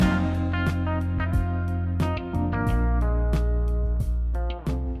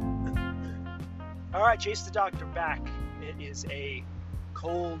right, Jace the Doctor back. It is a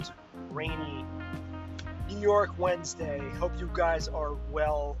cold, rainy New York Wednesday. Hope you guys are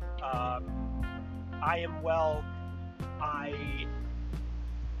well. I am well. I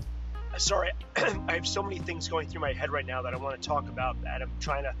have so many things going through my head right now that I want to talk about, that I'm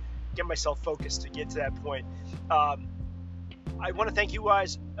trying to get myself focused to get to that point. I want to thank you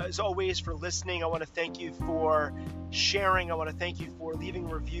guys, as always, for listening. I want to thank you for sharing. I want to thank you for leaving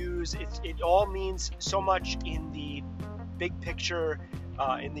reviews. It all means so much in the big picture,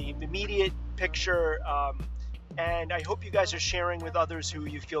 in the immediate picture. And I hope you guys are sharing with others who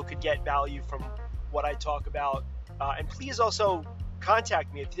you feel could get value from what I talk about. And please also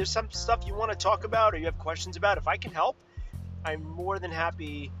contact me if there's some stuff you want to talk about or you have questions about. If I can help, I'm more than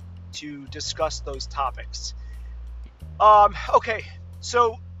happy to discuss those topics. Okay,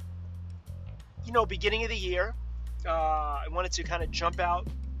 so, beginning of the year, I wanted to kind of jump out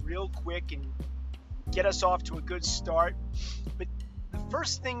real quick and get us off to a good start. But the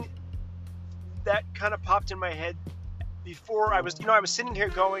first thing that kind of popped in my head before I was sitting here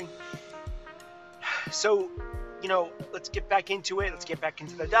going, so, let's get back into it. Let's get back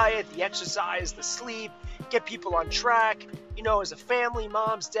into the diet, the exercise, the sleep, get people on track, as a family,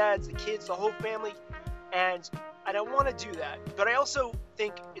 moms, dads, the kids, the whole family. And I want to do that. But I also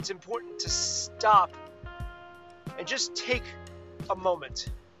think it's important to stop and just take a moment.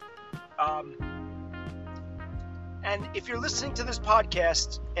 And if you're listening to this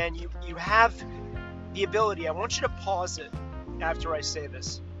podcast and you have the ability, I want you to pause it after I say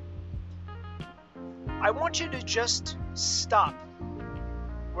this. I want you to just stop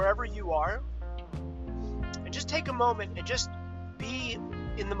wherever you are and just take a moment and just be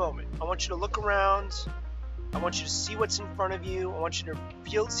in the moment. I want you to look around. I want you to see what's in front of you. I want you to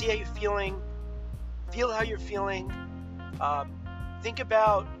see how you're feeling. Feel how you're feeling. Think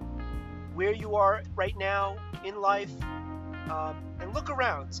about where you are right now in life, and look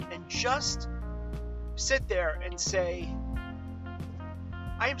around and just sit there and say,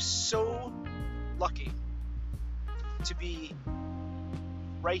 I am so lucky to be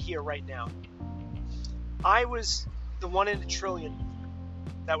right here, right now. I was the one in a trillion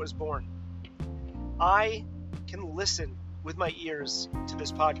that was born. I can listen with my ears to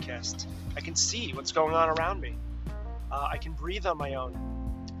this podcast. I can see what's going on around me. I can breathe on my own.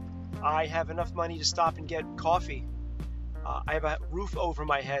 I have enough money to stop and get coffee. I have a roof over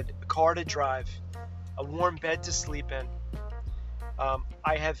my head, a car to drive, a warm bed to sleep in.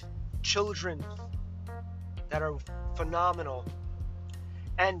 I have children that are phenomenal.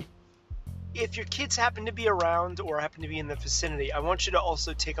 And if your kids happen to be around or happen to be in the vicinity, I want you to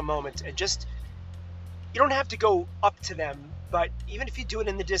also take a moment and just, you don't have to go up to them, but even if you do it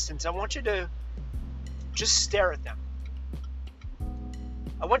in the distance, I want you to just stare at them.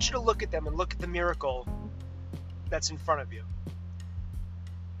 I want you to look at them and look at the miracle that's in front of you.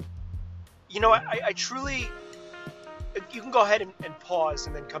 I truly, you can go ahead and pause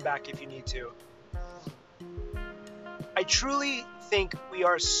and then come back if you need to. I truly think we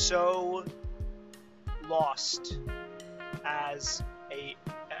are so lost as a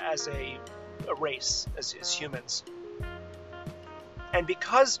race, as humans. And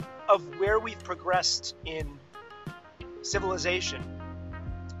because of where we've progressed in civilization,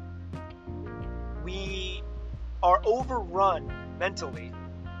 we are overrun mentally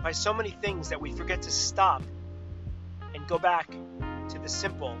by so many things that we forget to stop and go back to the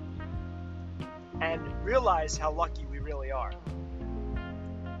simple and realize how lucky we really are.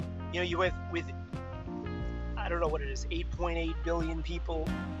 You have with I don't know what it is, 8.8 billion people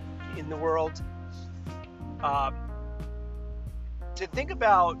in the world. To think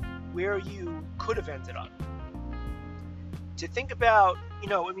about where you could have ended up. To think about,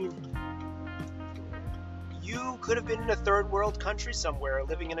 you could have been in a third world country somewhere,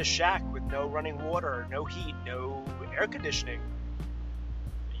 living in a shack with no running water, no heat, no air conditioning.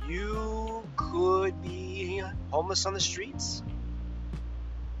 You could be homeless on the streets.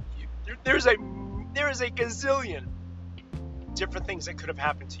 There is a gazillion different things that could have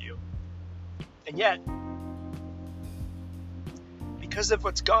happened to you. And yet, because of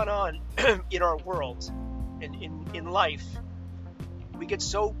what's gone on in our world and in life, we get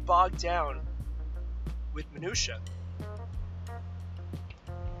so bogged down with minutia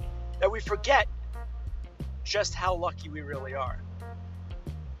that we forget just how lucky we really are.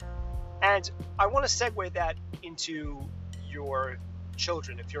 And I want to segue that into your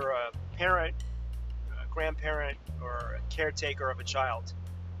children. If you're a parent, a grandparent, or a caretaker of a child.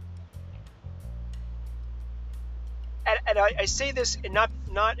 And I say this, and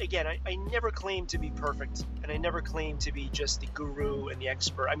not again, I never claim to be perfect, and I never claim to be just the guru and the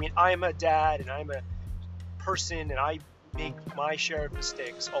expert. I mean, I'm a dad, and I'm a person and I make my share of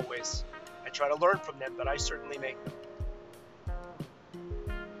mistakes always. I try to learn from them, but I certainly make them.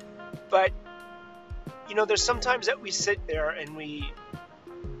 But, you know, there's sometimes that we sit there and we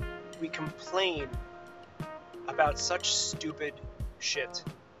complain about such stupid shit.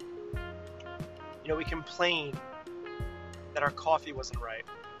 You know, we complain that our coffee wasn't right.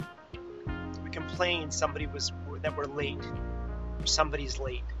 We complain that we're late, or somebody's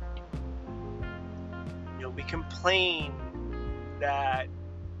late. You know, we complain that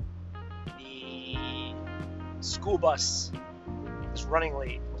the school bus is running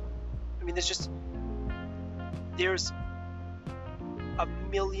late. I mean, there's a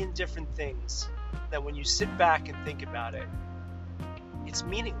million different things that when you sit back and think about it, it's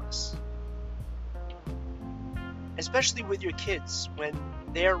meaningless. Especially with your kids when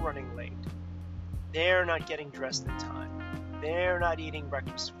they're running late. They're not getting dressed in time. They're not eating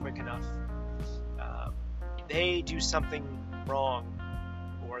breakfast quick enough. They do something wrong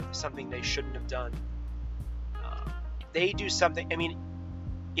or something they shouldn't have done. They do something. I mean,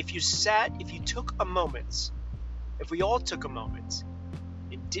 if you took a moment, if we all took a moment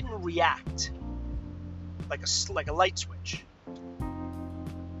and didn't react like a light switch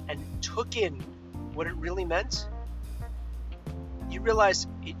and took in what it really meant, you realize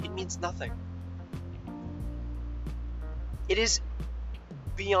it means nothing. It is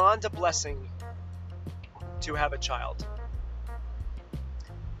beyond a blessing to have a child.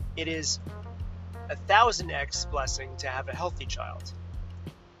 It is 1,000x blessing to have a healthy child.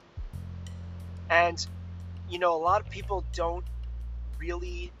 And, you know, a lot of people don't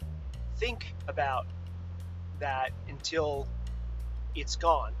really think about that until it's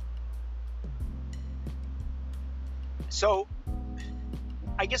gone. So,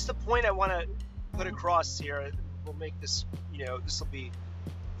 I guess the point I want to put across here, we'll make this, you know, this will be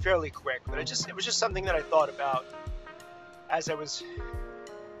fairly quick, but it was just something that I thought about as I was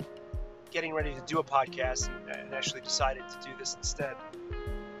getting ready to do a podcast and actually decided to do this instead.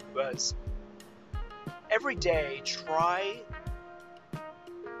 Was every day try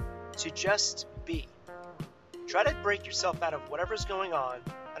to just be. Try to break yourself out of whatever's going on.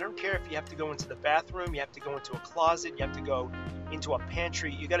 I don't care if you have to go into the bathroom, you have to go into a closet, you have to go into a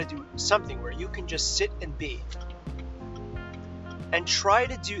pantry. You got to do something where you can just sit and be. And try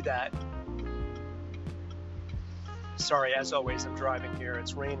to do that. Sorry, as always, I'm driving here.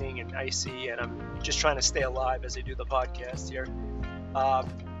 It's raining and icy, and I'm just trying to stay alive as I do the podcast here.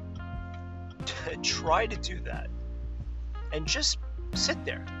 Try to do that. And just sit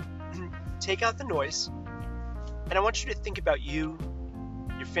there. Take out the noise. And I want you to think about you,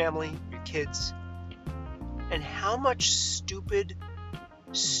 your family, your kids, and how much stupid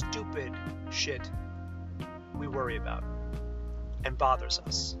shit we worry about and bothers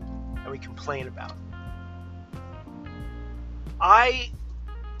us and we complain about.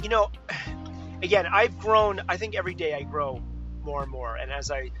 Again, I've grown. I think every day I grow more and more, and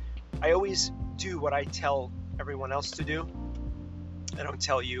as I always do what I tell everyone else to do. I don't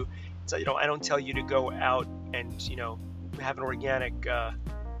tell you, I don't tell you to go out and, have an organic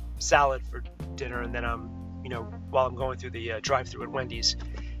salad for dinner, and then while I'm going through the drive-thru at Wendy's,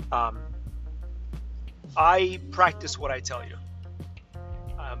 I practice what I tell you.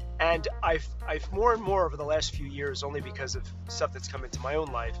 And I've more and more over the last few years, only because of stuff that's come into my own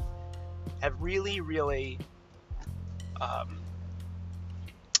life, have really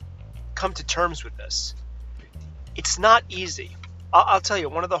come to terms with this. It's not easy. I'll tell you,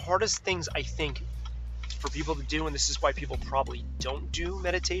 one of the hardest things I think for people to do, and this is why people probably don't do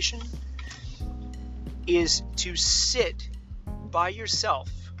meditation, is to sit by yourself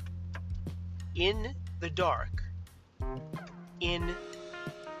in the dark, in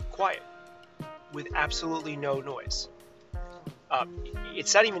quiet, with absolutely no noise.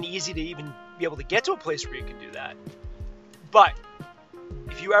 It's not even easy to even be able to get to a place where you can do that. But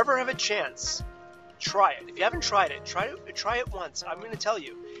if you ever have a chance, try it. If you haven't tried it, try it once. I'm going to tell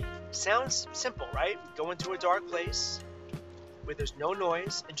you. Sounds simple, right? Go into a dark place where there's no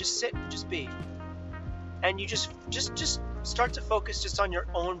noise and just sit, just be. And you just start to focus just on your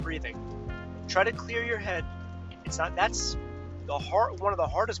own breathing. Try to clear your head. That's one of the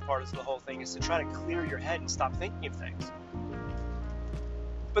hardest parts of the whole thing, is to try to clear your head and stop thinking of things.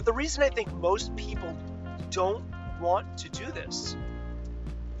 But the reason I think most people don't want to do this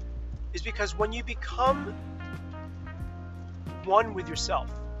is because when you become one with yourself,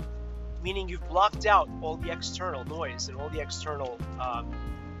 meaning you've blocked out all the external noise and all the external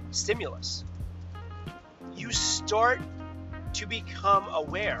stimulus, you start to become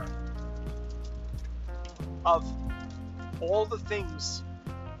aware of all the things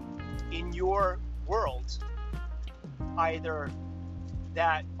in your world either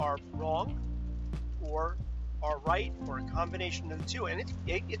that are wrong or are right, or a combination of the two. And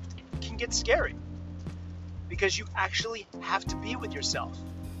it can get scary because you actually have to be with yourself,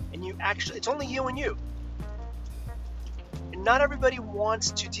 and it's only you and you. And not everybody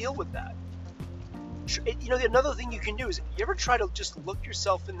wants to deal with that. Another thing you can do is, you ever try to just look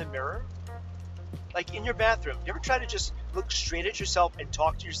yourself in the mirror? Like in your bathroom, you ever try to just look straight at yourself and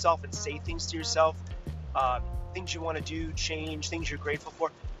talk to yourself and say things to yourself, things you want to do, change, things you're grateful for?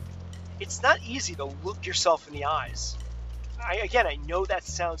 It's not easy to look yourself in the eyes. I know that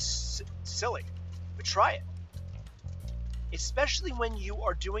sounds silly, but try it. Especially when you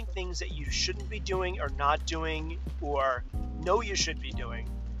are doing things that you shouldn't be doing or not doing or know you should be doing.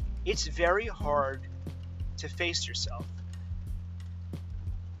 It's very hard to face yourself.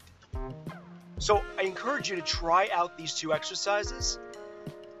 So I encourage you to try out these two exercises,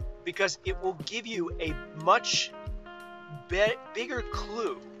 because it will give you a much bigger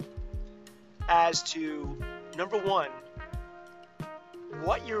clue as to, number one,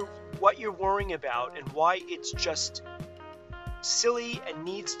 what you're worrying about and why it's just silly and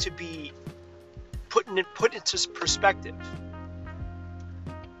needs to be put into perspective.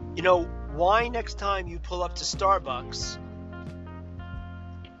 Why next time you pull up to Starbucks,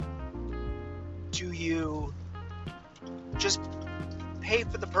 do you just pay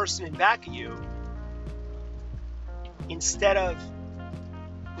for the person in back of you, instead of,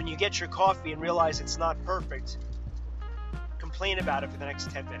 when you get your coffee and realize it's not perfect, complain about it for the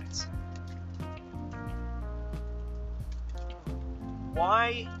next 10 minutes?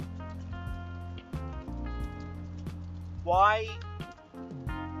 Why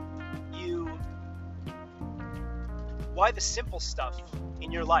the simple stuff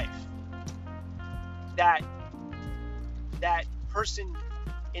in your life that person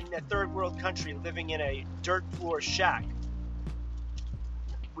in a third world country living in a dirt floor shack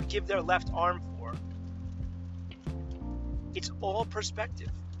would give their left arm for? It's all perspective.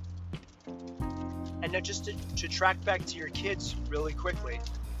 And now, just to track back to your kids really quickly,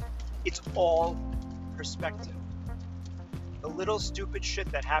 it's all perspective. The little stupid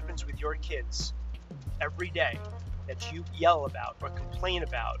shit that happens with your kids every day that you yell about or complain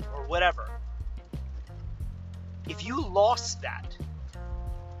about or whatever, if you lost that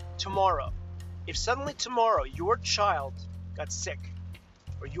tomorrow, if suddenly tomorrow your child got sick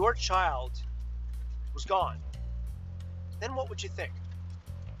or your child was gone, then what would you think?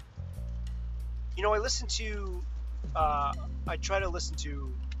 I try to listen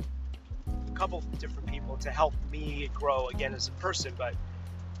to a couple different people to help me grow again as a person. But,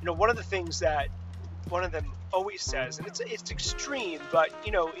 one of the things that one of them always says, and it's extreme, but,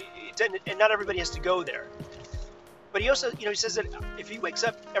 and not everybody has to go there. But he also, he says that if he wakes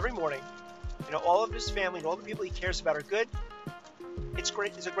up every morning, all of his family and all the people he cares about are good, it's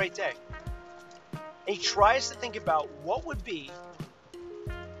great. It's a great day. And he tries to think about what would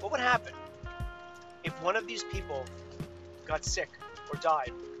happen if one of these people got sick or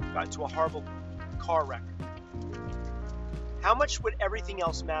died, got into a horrible car wreck. How much would everything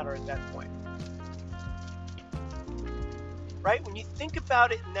else matter at that point? Right? When you think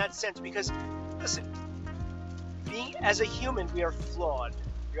about it in that sense, because, listen, as a human, we are flawed.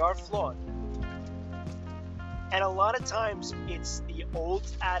 We are flawed. And a lot of times, it's the old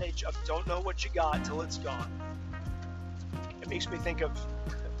adage of don't know what you got till it's gone. It makes me think of,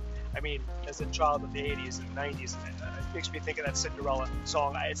 as a child of the 80s and 90s, it makes me think of that Cinderella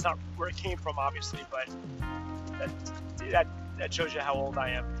song. It's not where it came from, obviously, but that shows you how old I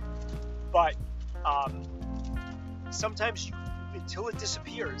am. But sometimes, until it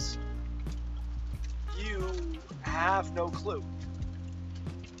disappears, you have no clue.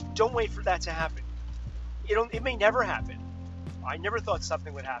 Don't wait for that to happen. It may never happen. I never thought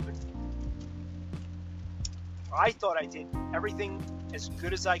something would happen. I thought I did everything as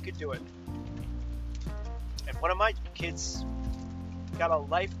good as I could do it. And one of my kids got a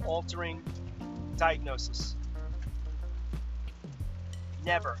life-altering diagnosis.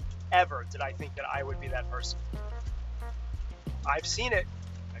 Never, ever did I think that I would be that person. I've seen it.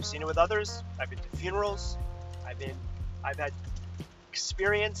 I've seen it with others. I've been to funerals. I've had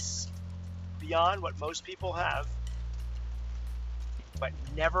experience beyond what most people have. But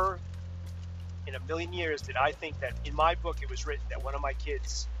never in a million years did I think that in my book it was written that one of my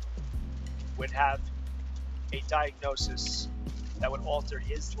kids would have a diagnosis that would alter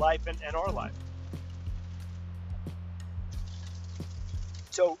his life and our life.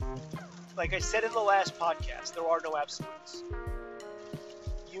 So, like I said in the last podcast, there are no absolutes.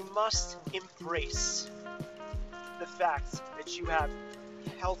 You must embrace the fact that you have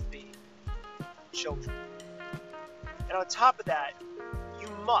healthy children. And on top of that, you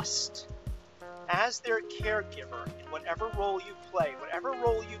must, as their caregiver, in whatever role you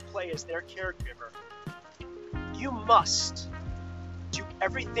play as their caregiver, you must do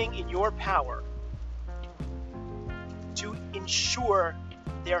everything in your power to ensure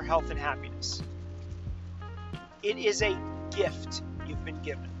their health and happiness. It is a gift you've been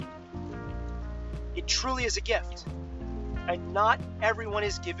given. It truly is a gift. And not everyone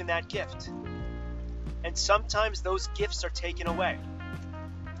is given that gift. And sometimes those gifts are taken away.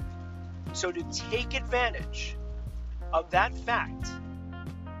 So to take advantage of that fact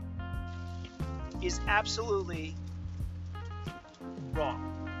is absolutely wrong.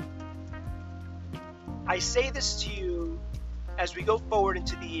 I say this to you as we go forward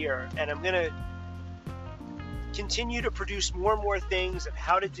into the year, and I'm going to continue to produce more and more things of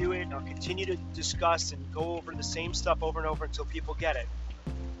how to do it, and I'll continue to discuss and go over the same stuff over and over until people get it.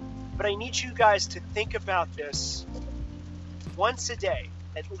 But I need you guys to think about this once a day,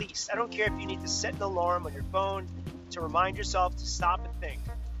 at least. I don't care if you need to set an alarm on your phone to remind yourself to stop and think.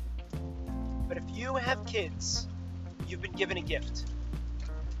 But if you have kids, you've been given a gift.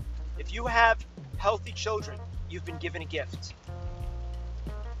 If you have healthy children, you've been given a gift.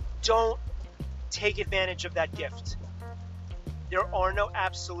 Don't take advantage of that gift. There are no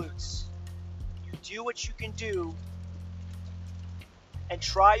absolutes. You do what you can do and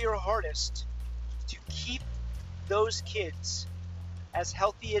try your hardest to keep those kids as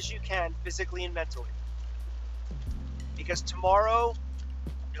healthy as you can, physically and mentally. Because tomorrow,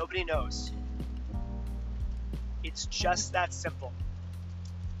 nobody knows. It's just that simple.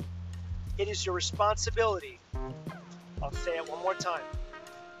 It is your responsibility. I'll say it one more time.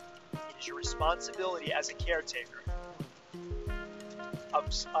 It is your responsibility as a caretaker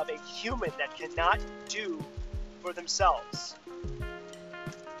of a human that cannot do for themselves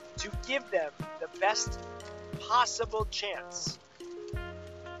to give them the best possible chance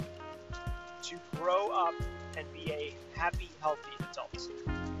to grow up and be a happy, healthy adult.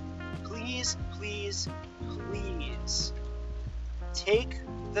 Please, please, please take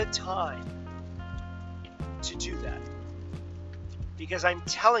the time to do that. Because I'm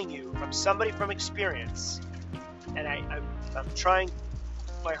telling you, from somebody from experience, and I'm trying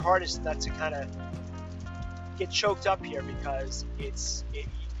my hardest not to kind of get choked up here, because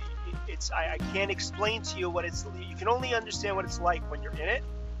I can't explain to you what it's. You can only understand what it's like when you're in it.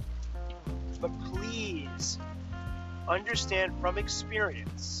 But please understand from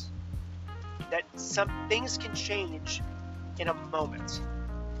experience that some things can change in a moment.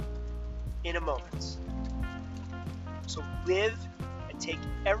 In a moment. So live and take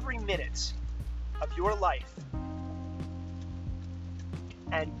every minute of your life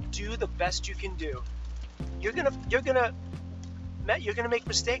and do the best you can do. You're gonna make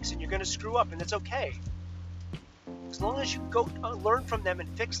mistakes and you're gonna screw up, and it's okay. As long as you go learn from them and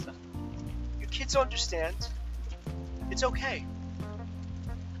fix them. Your kids understand. It's okay.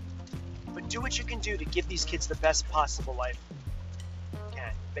 But do what you can do to give these kids the best possible life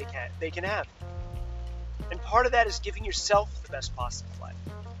they can have. And part of that is giving yourself the best possible life.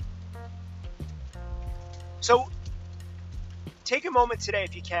 So take a moment today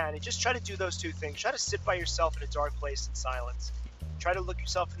if you can and just try to do those two things. Try to sit by yourself in a dark place in silence. Try to look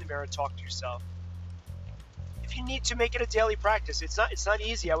yourself in the mirror and talk to yourself. If you need to, make it a daily practice. It's not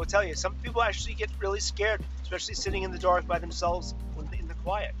easy, I will tell you. Some people actually get really scared, especially sitting in the dark by themselves in the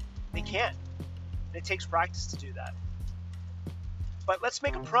quiet. They can't. And it takes practice to do that. But let's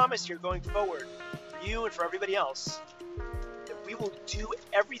make a promise here going forward, for you and for everybody else, that we will do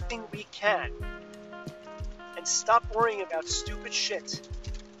everything we can and stop worrying about stupid shit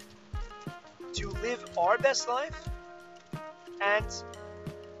to live our best life and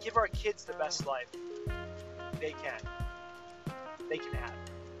give our kids the best life they can have.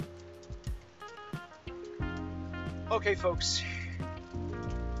 Okay, folks,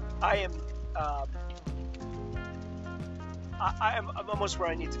 I'm almost where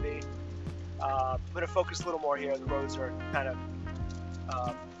I need to be. I'm going to focus a little more here. The roads are kind of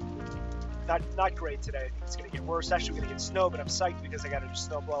not great today. I think it's going to get worse. Actually, we're going to get snow, but I'm psyched because I got a new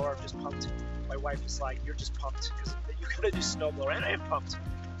snowblower. I'm just pumped. My wife is like, "You're just pumped because you got a new snowblower," and I am pumped.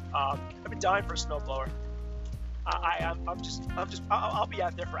 I've been dying for a snowblower. I'll be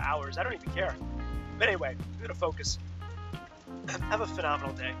out there for hours. I don't even care. But anyway, I'm going to focus. Have a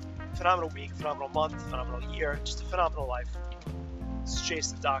phenomenal day, phenomenal week, phenomenal month, phenomenal year, just a phenomenal life. This is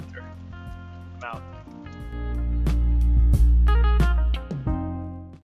Chase the Doctor. I'm out.